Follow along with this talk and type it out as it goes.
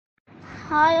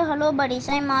Hi, hello buddies.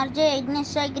 I'm RJ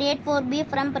Ignisha, grade 4B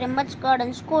from Prim Buds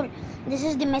Garden School. This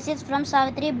is the message from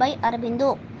Savitri by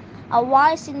Arabindo. A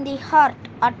voice in the heart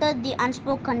uttered the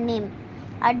unspoken name.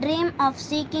 A dream of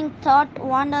seeking thought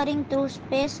wandering through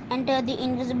space entered the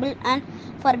invisible and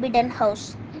forbidden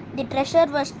house. The treasure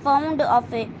was found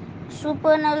of a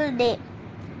supernal day.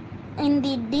 In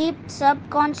the deep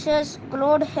subconscious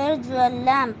glowed her jewel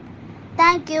lamp.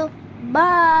 Thank you.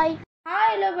 Bye. Hi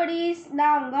hello buddies,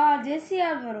 நான் உங்க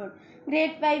ஜெசிஆர் Varun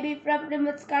great 5B from Prim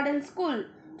Buds Garden School.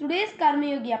 Today's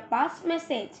Karmayogi Appa's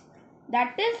message.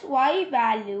 That is why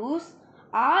values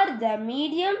are the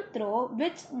medium through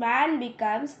which man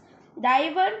becomes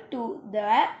driven to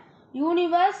the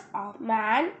universe of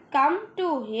man come to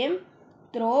him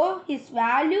through his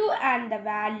value and the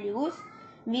values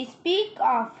we speak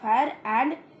of her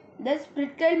and the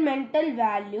spiritual mental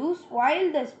values while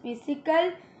the physical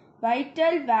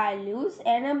vital values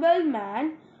enable man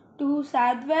to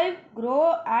survive, grow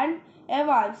and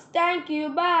evolve. Thank you.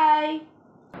 Bye.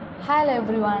 Hello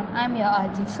everyone, I'm your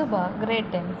RJ Subha, grade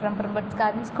 10 from Prim Buds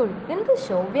Garden School. In this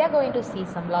show, we are going to see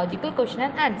some logical question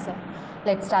and answer.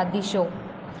 Let's start the show.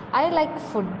 I like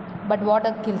food, but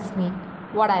water kills me.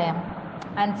 What I am?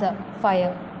 Answer: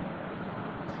 fire.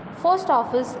 Post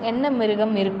office என்ன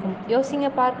மிருகம் இருக்கும்?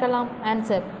 யோசிங்க பார்க்கலாம்.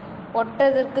 Answer: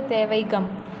 ஒட்டதற்கு தேவை come.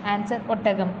 Answer: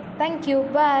 ஒட்டகம். Thank you.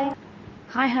 Bye.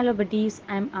 Hi, hello buddies.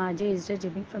 I'm RJ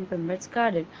Jibin from Prim Buds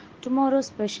Garden. Tomorrow's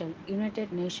special United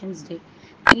Nations Day.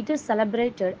 It is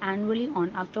celebrated annually on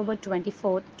October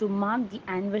 24th to mark the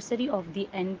anniversary of the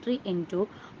entry into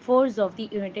force of the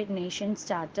United Nations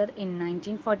Charter in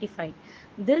 1945.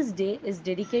 This day is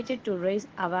dedicated to raise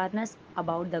awareness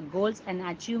about the goals and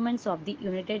achievements of the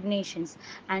United Nations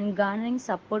and garnering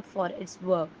support for its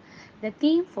work. The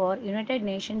theme for United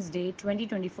Nations Day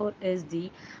 2024 is the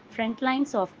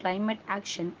Frontlines of Climate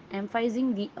Action, emphasizing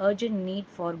the urgent need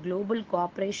for global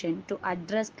cooperation to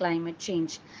address climate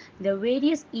change. The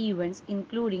various events,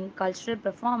 including cultural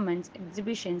performance,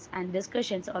 exhibitions, and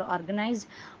discussions, are organized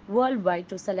worldwide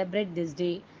to celebrate this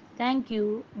day. Thank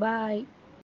you. Bye.